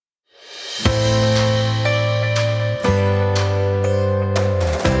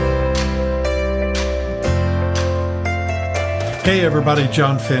Hey everybody,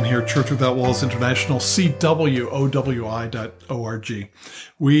 John Fenn here, Church Without Walls International, CWOWI.org.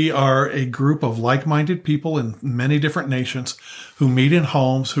 We are a group of like-minded people in many different nations who meet in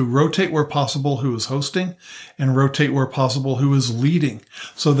homes, who rotate where possible who is hosting, and rotate where possible who is leading,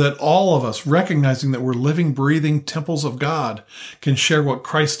 so that all of us, recognizing that we're living, breathing temples of God, can share what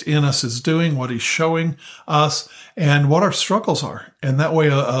Christ in us is doing, what he's showing us, and what our struggles are. And that way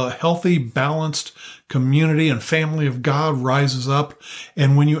a healthy, balanced community and family of God rises up.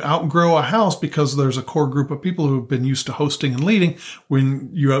 And when you outgrow a house, because there's a core group of people who have been used to hosting and leading, when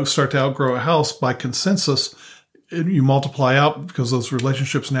you start to outgrow a house by consensus, you multiply out because those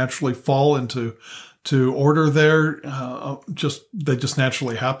relationships naturally fall into order there. They just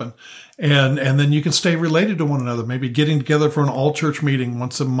naturally happen. And then you can stay related to one another, maybe getting together for an all church meeting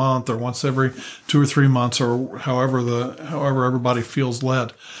once a month or once every 2 or 3 months, or however everybody feels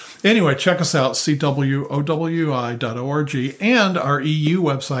led. Anyway, check us out, CWOWI.org, and our EU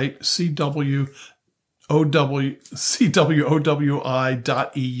website, CWOWI.eu.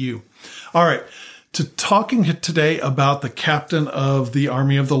 All right, talking today about the captain of the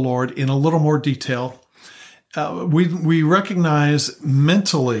army of the Lord in a little more detail. We recognize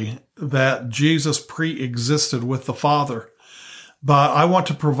mentally that Jesus pre-existed with the Father, but I want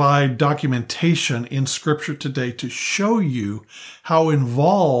to provide documentation in Scripture today to show you how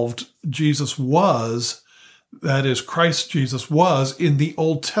involved Jesus was, that is, Christ Jesus was, in the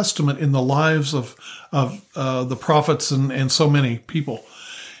Old Testament, in the lives of the prophets and so many people.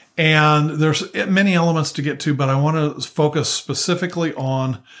 And there's many elements to get to, but I want to focus specifically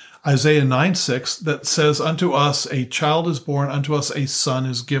on Isaiah 9:6 that says, "Unto us a child is born, unto us a son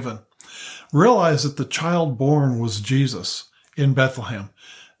is given." Realize that the child born was Jesus in Bethlehem.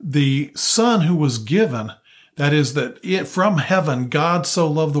 The son who was given, that is, from heaven, God so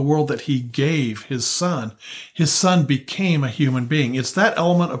loved the world that he gave his son. His son became a human being. It's that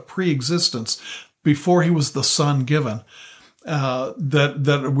element of pre-existence before he was the son given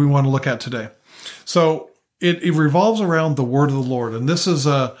that we want to look at today. So it revolves around the word of the Lord. And this is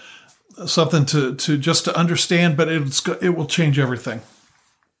something to just to understand, but it will change everything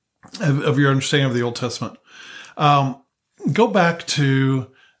of your understanding of the Old Testament. Go back to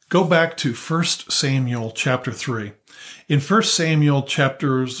 1 Samuel chapter 3. In 1 Samuel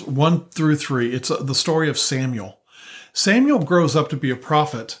chapters 1 through 3, it's the story of Samuel. Samuel grows up to be a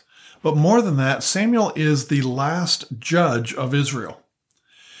prophet, but more than that, Samuel is the last judge of Israel.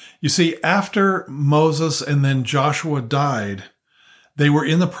 You see, after Moses and then Joshua died, they were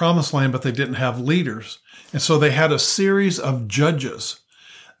in the promised land, but they didn't have leaders. And so they had a series of judges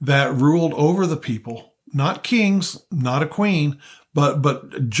that ruled over the people. Not kings, not a queen,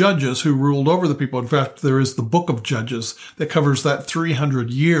 but judges who ruled over the people. In fact, there is the book of Judges that covers that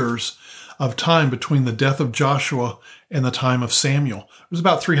 300 years of time between the death of Joshua and the time of Samuel. It was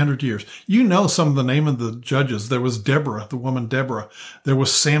about 300 years. You know some of the name of the judges. There was Deborah, the woman Deborah. There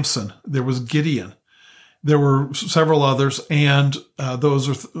was Samson. There was Gideon. There were several others, and those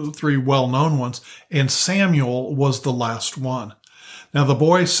are three well-known ones. And Samuel was the last one. Now, the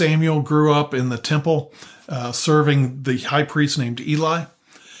boy Samuel grew up in the temple, serving the high priest named Eli,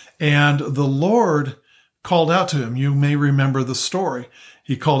 and the Lord called out to him. You may remember the story.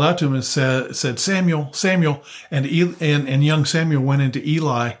 He called out to him and said, "Samuel, Samuel," and young Samuel went into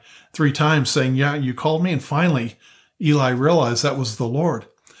Eli 3 times saying, "Yeah, you called me." And finally, Eli realized that was the Lord.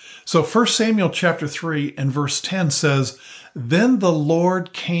 So 1 Samuel chapter 3 and verse 10 says, "Then the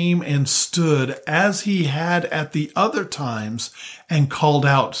Lord came and stood as he had at the other times and called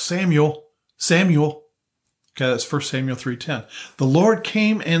out, 'Samuel, Samuel.'" Okay, that's 1 Samuel 3:10. The Lord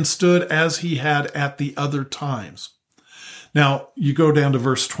came and stood as he had at the other times. Now, you go down to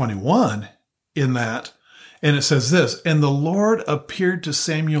verse 21 in that, and it says this, "And the Lord appeared to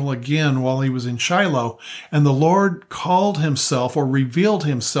Samuel again while he was in Shiloh, and the Lord called himself or revealed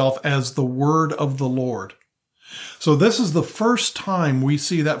himself as the word of the Lord." So this is the first time we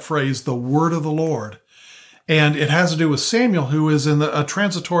see that phrase, the word of the Lord. And it has to do with Samuel, who is a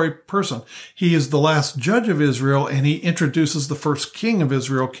transitory person. He is the last judge of Israel, and he introduces the first king of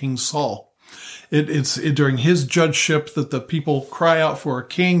Israel, King Saul. It's during his judgeship that the people cry out for a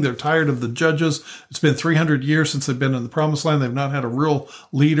king. They're tired of the judges. It's been 300 years since they've been in the promised land. They've not had a real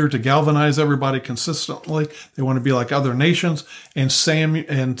leader to galvanize everybody consistently. They want to be like other nations. And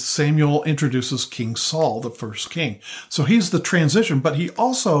Samuel introduces King Saul, the first king. So he's the transition, but he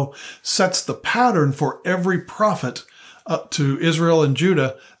also sets the pattern for every prophet up to Israel and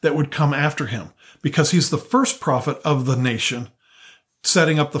Judah that would come after him, because he's the first prophet of the nation,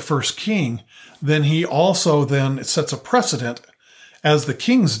 setting up the first king. Then he also then sets a precedent as the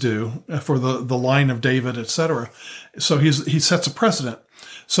kings do for the line of David, etc. So he sets a precedent.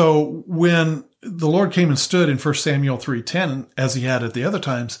 So when the Lord came and stood in 1 Samuel 3:10, as he had at the other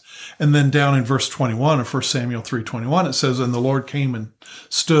times, and then down in verse 21 of 1 Samuel 3:21, it says, and the Lord came and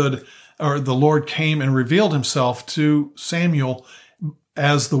stood, or the Lord came and revealed himself to Samuel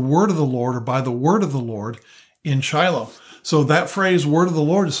as the word of the Lord, or by the word of the Lord in Shiloh. So that phrase, word of the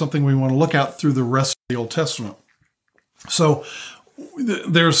Lord, is something we want to look at through the rest of the Old Testament. So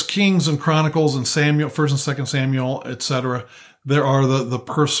there's Kings and Chronicles and Samuel, 1st and 2nd Samuel, etc. There are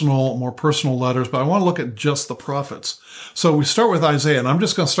the more personal letters, but I want to look at just the prophets. So we start with Isaiah, and I'm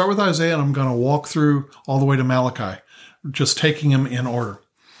just going to start with Isaiah, and I'm going to walk through all the way to Malachi, just taking them in order.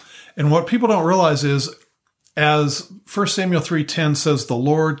 And what people don't realize is, as 1 Samuel 3:10 says, the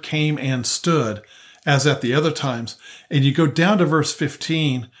Lord came and stood, as at the other times. And you go down to verse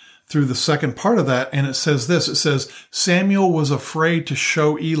 15 through the second part of that, and it says this. It says, Samuel was afraid to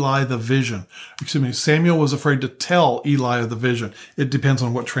show Eli the vision. Samuel was afraid to tell Eli of the vision. It depends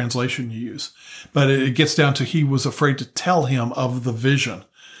on what translation you use. But it gets down to he was afraid to tell him of the vision.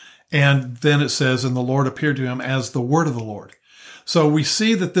 And then it says, and the Lord appeared to him as the word of the Lord. So we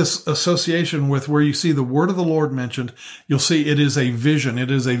see that this association with where you see the word of the Lord mentioned, you'll see it is a vision. It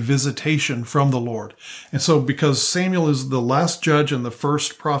is a visitation from the Lord. And so because Samuel is the last judge and the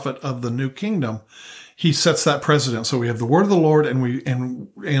first prophet of the new kingdom, he sets that precedent. So we have the word of the Lord,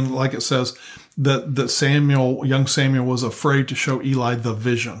 and like it says that Samuel, young Samuel, was afraid to show Eli the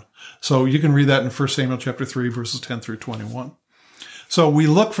vision. So you can read that in 1 Samuel chapter 3, verses 10 through 21. So we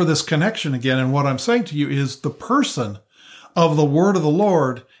look for this connection again. And what I'm saying to you is the person of the word of the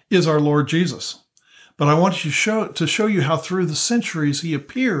Lord is our Lord Jesus. But I want you to show you how through the centuries he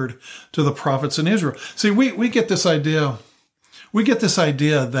appeared to the prophets in Israel. See, we get this idea. We get this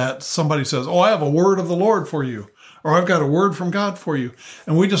idea that somebody says, oh, I have a word of the Lord for you, or I've got a word from God for you.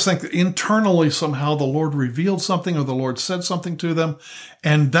 And we just think that internally somehow the Lord revealed something or the Lord said something to them.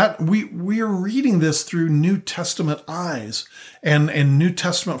 And that we are reading this through New Testament eyes and New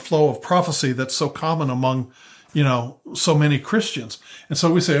Testament flow of prophecy that's so common among so many Christians. And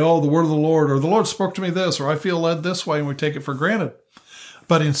so we say, oh, the word of the Lord, or the Lord spoke to me this, or I feel led this way, and we take it for granted.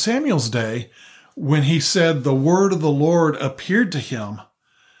 But in Samuel's day, when he said the word of the Lord appeared to him,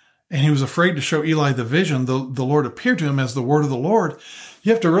 and he was afraid to show Eli the vision, the Lord appeared to him as the word of the Lord.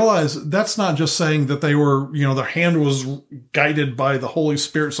 You have to realize that's not just saying that they were, their hand was guided by the Holy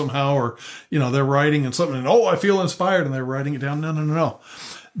Spirit somehow, or, they're writing and something, and oh, I feel inspired, and they're writing it down. No.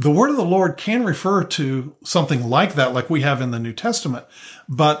 The word of the Lord can refer to something like that, like we have in the New Testament.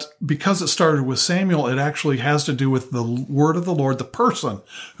 But because it started with Samuel, it actually has to do with the word of the Lord, the person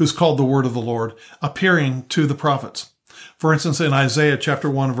who's called the word of the Lord, appearing to the prophets. For instance, in Isaiah chapter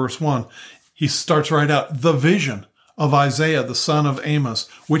 1, verse 1, he starts right out, the vision of Isaiah, the son of Amos,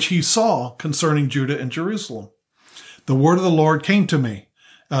 which he saw concerning Judah and Jerusalem. The word of the Lord came to me.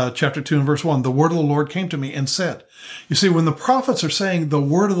 Chapter 2 and verse 1, the word of the Lord came to me and said. You see, when the prophets are saying the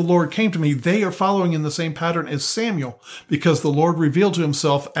word of the Lord came to me, they are following in the same pattern as Samuel, because the Lord revealed to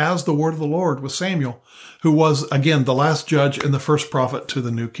himself as the word of the Lord with Samuel, who was, again, the last judge and the first prophet to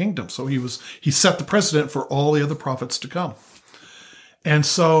the new kingdom. So he set the precedent for all the other prophets to come. And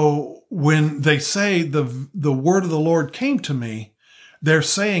so when they say the word of the Lord came to me, they're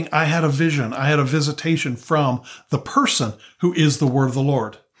saying, I had a vision, I had a visitation from the person who is the word of the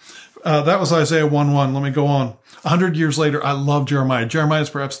Lord. That was Isaiah 1:1. Let me go on. 100 years later, I love Jeremiah. Jeremiah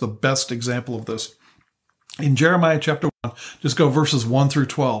is perhaps the best example of this. In Jeremiah chapter 1, just go verses 1 through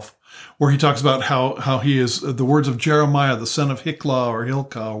 12, where he talks about how he is the words of Jeremiah, the son of Hiklah or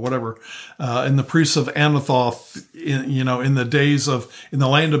Hilkah or whatever, and the priests of Anathoth, in the days in the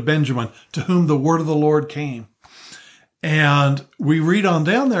land of Benjamin, to whom the word of the Lord came. And we read on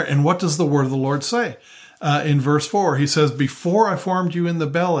down there, and what does the word of the Lord say? In verse 4, he says, before I formed you in the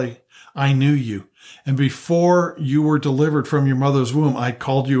belly, I knew you. And before you were delivered from your mother's womb, I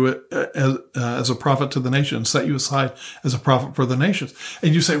called you as a prophet to the nations, set you aside as a prophet for the nations.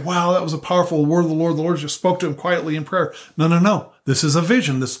 And you say, wow, that was a powerful word of the Lord. The Lord just spoke to him quietly in prayer. No. This is a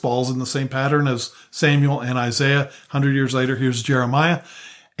vision. This falls in the same pattern as Samuel and Isaiah. 100 years later, here's Jeremiah.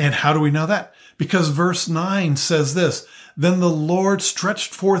 And how do we know that? Because verse 9 says this, then the Lord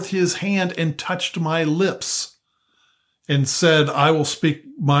stretched forth his hand and touched my lips and said,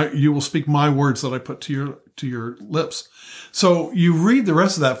 you will speak my words that I put to your lips. So you read the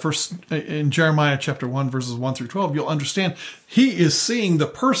rest of that first in Jeremiah chapter 1, verses 1 through 12, you'll understand he is seeing the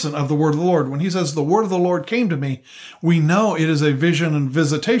person of the word of the Lord. When he says the word of the Lord came to me, we know it is a vision and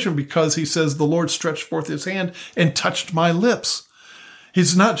visitation because he says the Lord stretched forth his hand and touched my lips.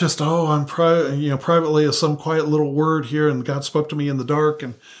 He's not just, I'm privately as some quiet little word here and God spoke to me in the dark.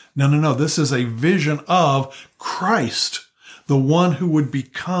 And no. This is a vision of Christ, the one who would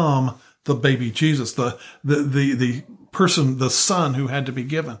become the baby Jesus, the person, the son who had to be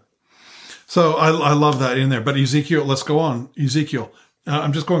given. So I love that in there. But Ezekiel, let's go on. Ezekiel,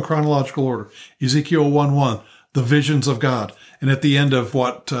 I'm just going chronological order. Ezekiel 1:1, the visions of God. And at the end of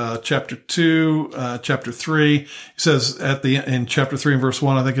chapter 2, chapter 3, he says in chapter 3 and verse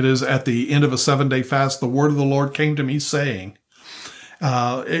 1, I think it is, at the end of a 7-day fast, the word of the Lord came to me saying,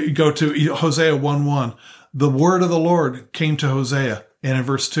 go to Hosea 1:1, the word of the Lord came to Hosea. And in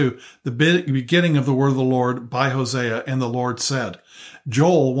verse 2, the beginning of the word of the Lord by Hosea, and the Lord said.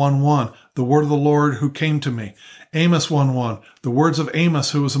 Joel 1:1, the word of the Lord who came to me. Amos 1:1, the words of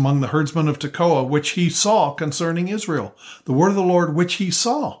Amos who was among the herdsmen of Tekoa, which he saw concerning Israel. The word of the Lord which he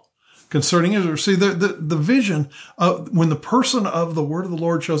saw concerning Israel. See, the vision of when the person of the word of the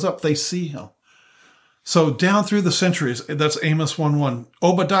Lord shows up, they see him. So down through the centuries, that's Amos 1:1.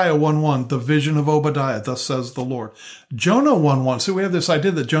 Obadiah 1:1, the vision of Obadiah, thus says the Lord. Jonah 1:1. So we have this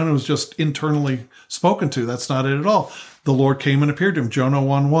idea that Jonah was just internally spoken to. That's not it at all. The Lord came and appeared to him. Jonah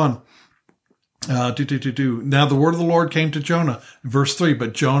 1:1. Now the word of the Lord came to Jonah. Verse 3,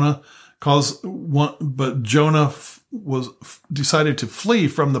 but Jonah decided to flee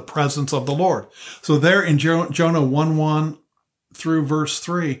from the presence of the Lord. So there in Jonah 1:1 through verse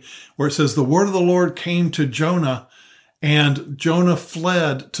 3, where it says the word of the Lord came to Jonah, and Jonah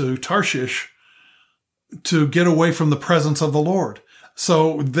fled to Tarshish to get away from the presence of the Lord.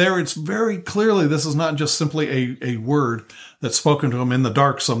 So there it's very clearly, this is not just simply a word that's spoken to him in the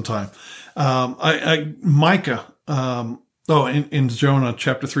dark sometime. Micah, in Jonah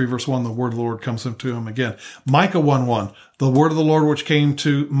chapter 3, verse 1, the word of the Lord comes to him again. Micah 1:1, the word of the Lord which came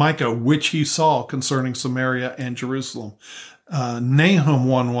to Micah, which he saw concerning Samaria and Jerusalem. Nahum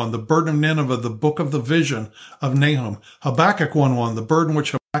 1:1, the burden of Nineveh, the book of the vision of Nahum. Habakkuk 1:1, the burden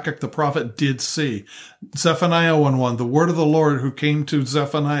which Habakkuk the prophet did see. Zephaniah 1:1, the word of the Lord who came to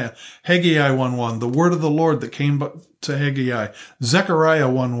Zephaniah. Haggai 1:1, the word of the Lord that came to Haggai. Zechariah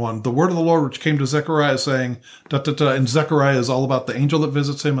 1:1, the word of the Lord which came to Zechariah saying, and Zechariah is all about the angel that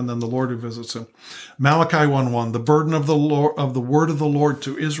visits him and then the Lord who visits him. Malachi 1:1, the burden of the Lord, of the word of the Lord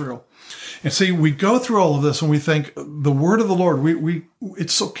to Israel. And see, we go through all of this and we think the word of the Lord,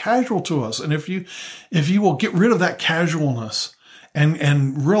 it's so casual to us. And if you will get rid of that casualness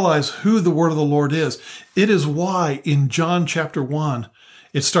and realize who the word of the Lord is, it is why in John chapter 1,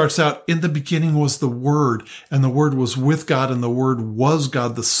 it starts out, in the beginning was the Word, and the Word was with God, and the Word was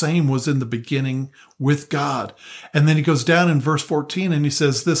God. The same was in the beginning with God. And then he goes down in verse 14 and he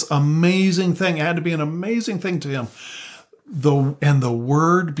says this amazing thing, it had to be an amazing thing to him. And the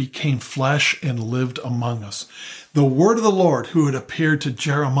Word became flesh and lived among us. The word of the Lord who had appeared to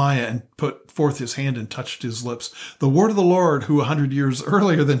Jeremiah and put forth his hand and touched his lips. The word of the Lord who 100 years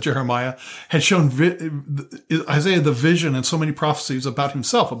earlier than Jeremiah had shown Isaiah the vision and so many prophecies about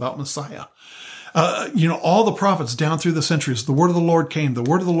himself, about Messiah. All the prophets down through the centuries, the word of the Lord came, the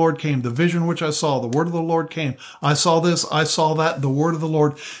word of the Lord came, the vision which I saw, the word of the Lord came. I saw this, I saw that, the word of the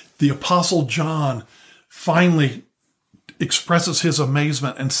Lord. The Apostle John finally expresses his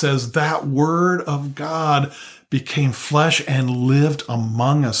amazement and says that word of God became flesh and lived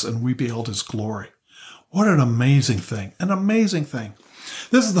among us, and we beheld his glory. What an amazing thing, an amazing thing.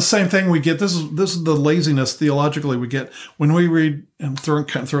 This is the same thing we get. This is the laziness theologically we get when we read, and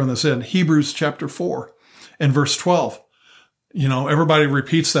throwing this in, Hebrews chapter 4 and verse 12. Everybody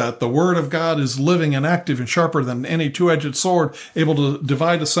repeats that. The word of God is living and active and sharper than any two-edged sword, able to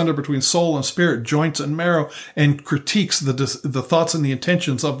divide asunder between soul and spirit, joints and marrow, and critiques the thoughts and the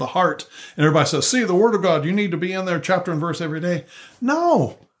intentions of the heart. And everybody says, see, the word of God, you need to be in there chapter and verse every day.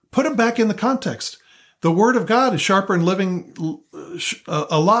 No, put it back in the context. The word of God is sharper and living,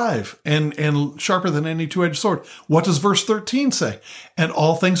 alive and sharper than any two-edged sword. What does verse 13 say? And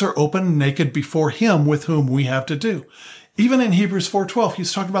all things are open and naked before him with whom we have to do. Even in Hebrews 4:12,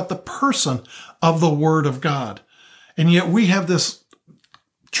 he's talking about the person of the word of God. And yet we have this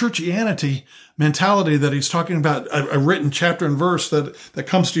churchianity mentality that he's talking about a written chapter and verse that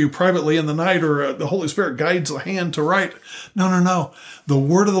comes to you privately in the night, or the Holy Spirit guides a hand to write. No. The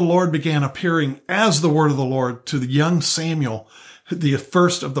word of the Lord began appearing as the word of the Lord to the young Samuel, the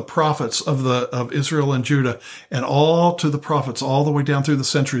first of the prophets of Israel and Judah, and all to the prophets all the way down through the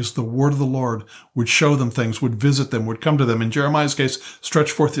centuries. The word of the Lord would show them things, would visit them, would come to them. In Jeremiah's case,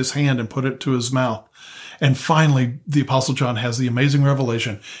 stretch forth his hand and put it to his mouth. And finally, the Apostle John has the amazing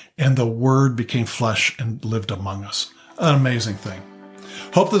revelation, and the word became flesh and lived among us. An amazing thing.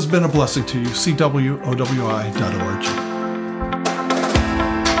 Hope this has been a blessing to you. CWOWI.org.